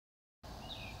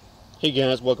Hey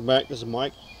guys, welcome back. This is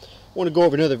Mike. I want to go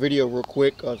over another video real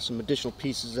quick of some additional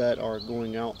pieces that are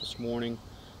going out this morning.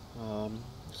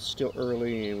 It's still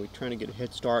early and we're trying to get a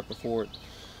head start before it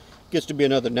gets to be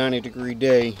another 90-degree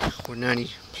day or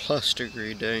 90+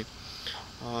 degree day.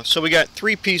 So we got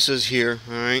three pieces here,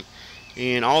 alright,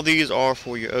 and all these are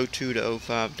for your 02 to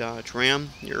 05 Dodge Ram,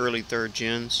 your early third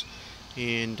gens,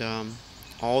 and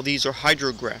all these are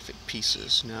hydrographic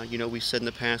pieces. Now, you know, we said in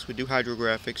the past we do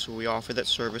hydrographics, or we offer that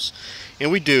service,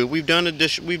 and we do. We've done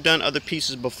other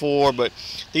pieces before, but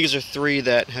these are three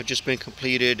that have just been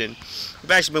completed, and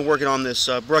we've actually been working on this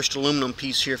brushed aluminum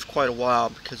piece here for quite a while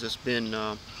because it's been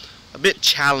a bit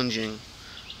challenging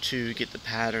to get the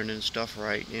pattern and stuff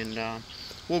right. And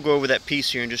we'll go over that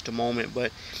piece here in just a moment.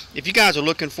 But if you guys are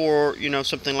looking for, you know,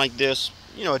 something like this,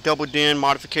 you know, a double den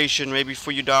modification, maybe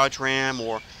for your Dodge Ram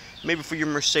or maybe for your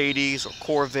Mercedes or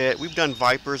Corvette. We've done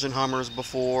Vipers and Hummers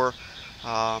before.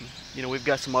 You know, we've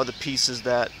got some other pieces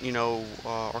that, you know,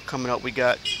 are coming up. We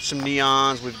got some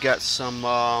Neons. We've got some,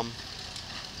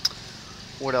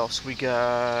 what else? We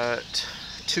got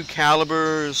two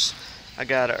Calibers. I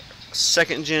got a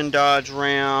second gen Dodge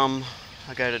Ram.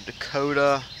 I got a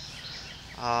Dakota.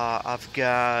 I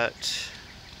got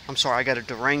a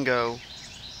Durango.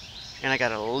 And I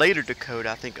got a later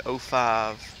Dakota, I think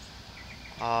 05.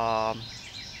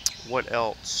 What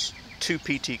else? Two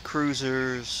PT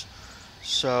Cruisers.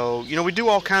 So, you know, we do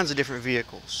all kinds of different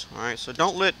vehicles. Alright, so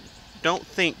don't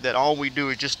think that all we do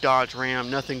is just Dodge Ram,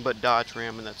 nothing but Dodge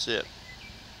Ram, and that's it.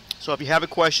 So if you have a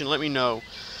question, let me know.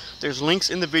 There's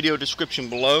links in the video description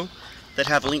below that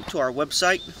have a link to our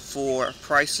website for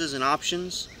prices and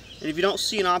options. And if you don't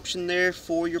see an option there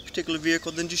for your particular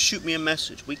vehicle, then just shoot me a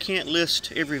message. We can't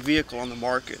list every vehicle on the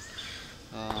market,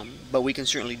 but we can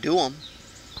certainly do them.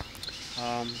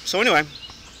 So anyway,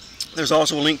 there's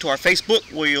also a link to our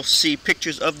Facebook where you'll see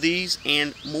pictures of these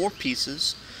and more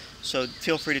pieces, so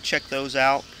feel free to check those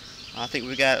out. I think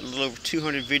we've got a little over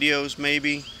 200 videos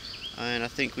maybe, and I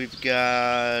think we've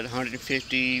got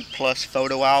 150 plus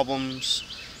photo albums,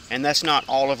 and that's not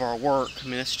all of our work. I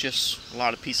mean, it's just a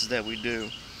lot of pieces that we do.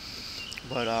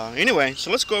 But anyway, so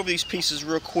let's go over these pieces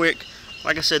real quick.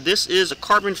 Like I said, this is a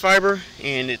carbon fiber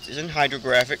and it is in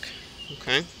hydrographic.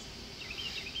 Okay,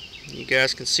 you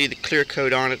guys can see the clear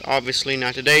coat on it. Obviously,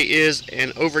 now today is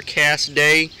an overcast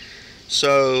day,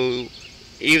 so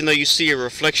even though you see a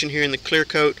reflection here in the clear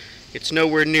coat, it's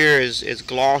nowhere near as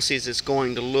glossy as it's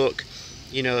going to look,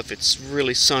 you know, if it's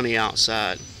really sunny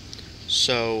outside.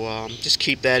 So just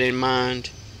keep that in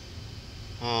mind.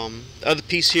 The other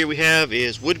piece here we have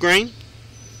is wood grain.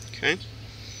 Okay,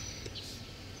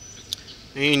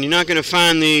 and you're not going to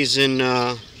find these in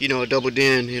you know, a double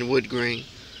den in wood grain.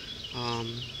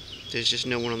 There's just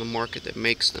no one on the market that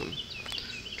makes them.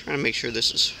 I'm trying to make sure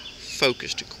this is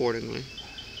focused accordingly.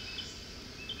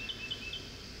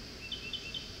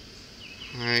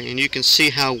 Alright, and you can see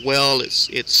how well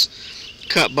it's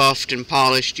cut, buffed, and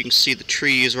polished. You can see the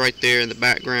trees right there in the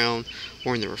background,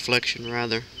 or in the reflection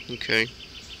rather. Okay,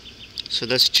 so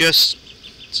that's just,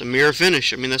 it's a mirror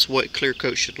finish. I mean, that's what clear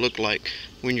coat should look like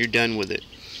when you're done with it.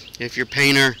 If your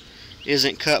painter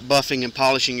isn't cut, buffing, and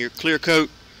polishing your clear coat,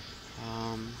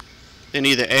 then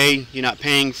either A, you're not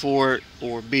paying for it,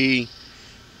 or B,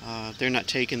 they're not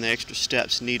taking the extra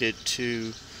steps needed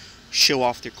to show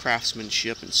off their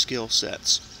craftsmanship and skill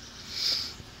sets.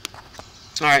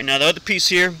 Alright, now the other piece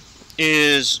here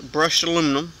is brushed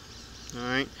aluminum.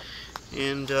 Alright,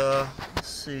 and let's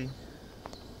see.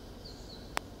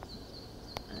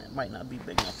 It might not be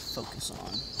big enough to focus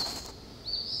on.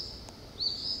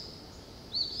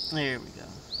 There we go.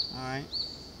 Alright.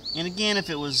 And again, if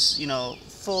it was, you know,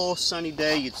 full sunny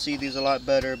day, you'd see these a lot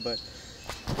better, but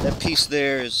that piece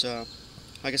there is,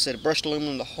 like I said, brushed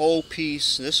aluminum, the whole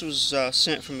piece. This was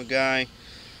sent from a guy,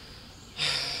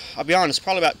 I'll be honest,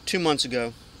 probably about 2 months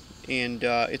ago, and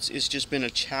it's just been a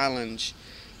challenge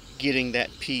getting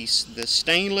that piece. The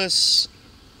stainless,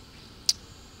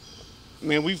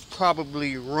 man, we've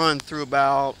probably run through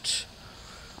about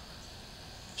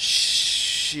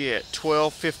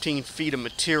 12-15 feet of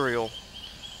material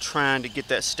trying to get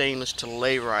that stainless to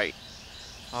lay right.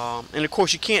 And of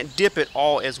course you can't dip it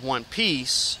all as one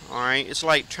piece. Alright, it's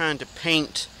like trying to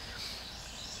paint,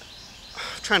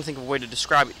 I'm trying to think of a way to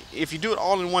describe it. If you do it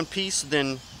all in one piece,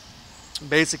 then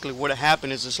basically what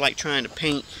happened is it's like trying to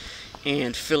paint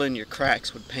and fill in your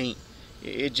cracks with paint.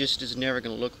 It just is never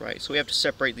going to look right. So we have to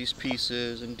separate these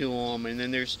pieces and do them, and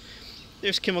then there's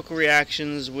chemical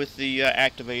reactions with the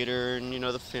activator and, you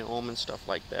know, the film and stuff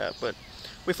like that. But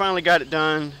we finally got it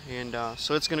done, and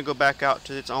so it's going to go back out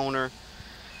to its owner.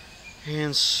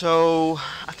 And so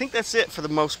I think that's it for the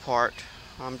most part.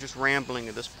 I'm just rambling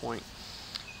at this point.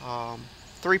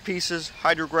 3 pieces,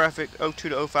 hydrographic 02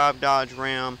 to 05 Dodge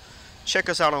Ram. Check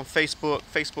us out on Facebook,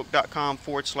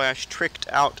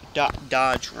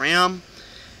 facebook.com/trickedout.dodge Ram.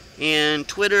 And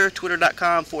Twitter,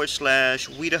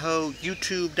 twitter.com/weedahoe,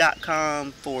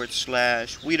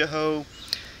 youtube.com/weedahoe.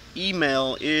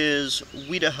 Email is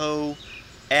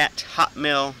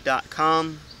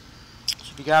weedahoe@hotmail.com. So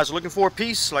if you guys are looking for a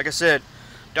piece, like I said,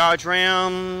 Dodge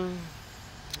Ram,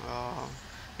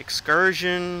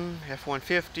 Excursion,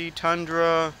 F-150,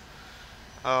 Tundra,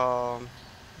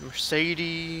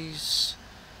 Mercedes,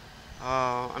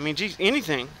 I mean, geez,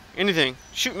 anything,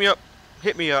 shoot me up,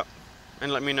 hit me up,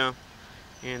 and let me know,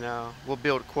 and we'll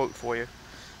build a quote for you.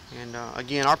 And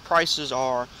again, our prices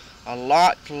are a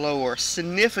lot lower,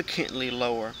 significantly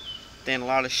lower than a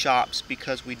lot of shops,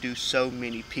 because we do so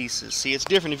many pieces. See, it's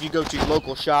different if you go to your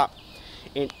local shop,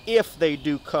 and if they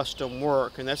do custom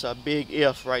work, and that's a big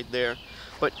if right there,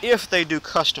 but if they do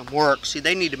custom work, see,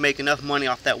 they need to make enough money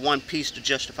off that one piece to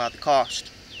justify the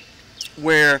cost,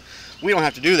 where we don't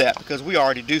have to do that because we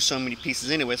already do so many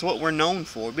pieces anyway. It's what we're known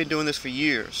for. We've been doing this for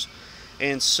years.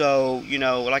 And so, you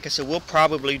know, like I said, we'll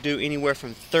probably do anywhere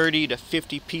from 30 to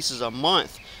 50 pieces a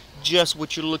month, just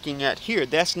what you're looking at here.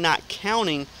 That's not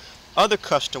counting other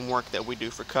custom work that we do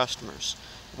for customers.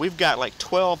 We've got like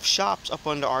 12 shops up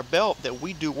under our belt that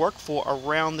we do work for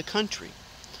around the country.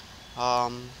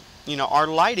 You know, our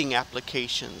lighting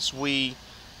applications, we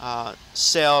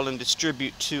sell and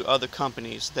distribute to other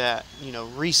companies that, you know,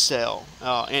 resell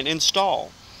and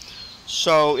install.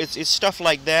 So it's stuff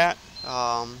like that.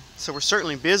 So we're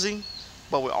certainly busy,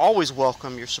 but we always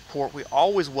welcome your support. We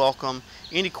always welcome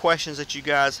any questions that you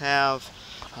guys have.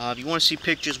 If you want to see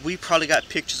pictures, we probably got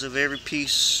pictures of every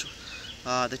piece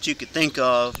that you could think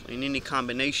of in any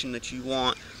combination that you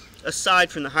want, aside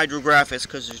from the hydrographics,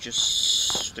 because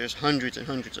there's hundreds and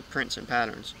hundreds of prints and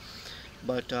patterns.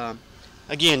 But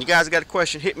again, you guys got a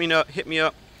question, hit me up.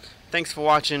 Thanks for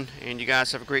watching, and you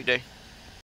guys have a great day.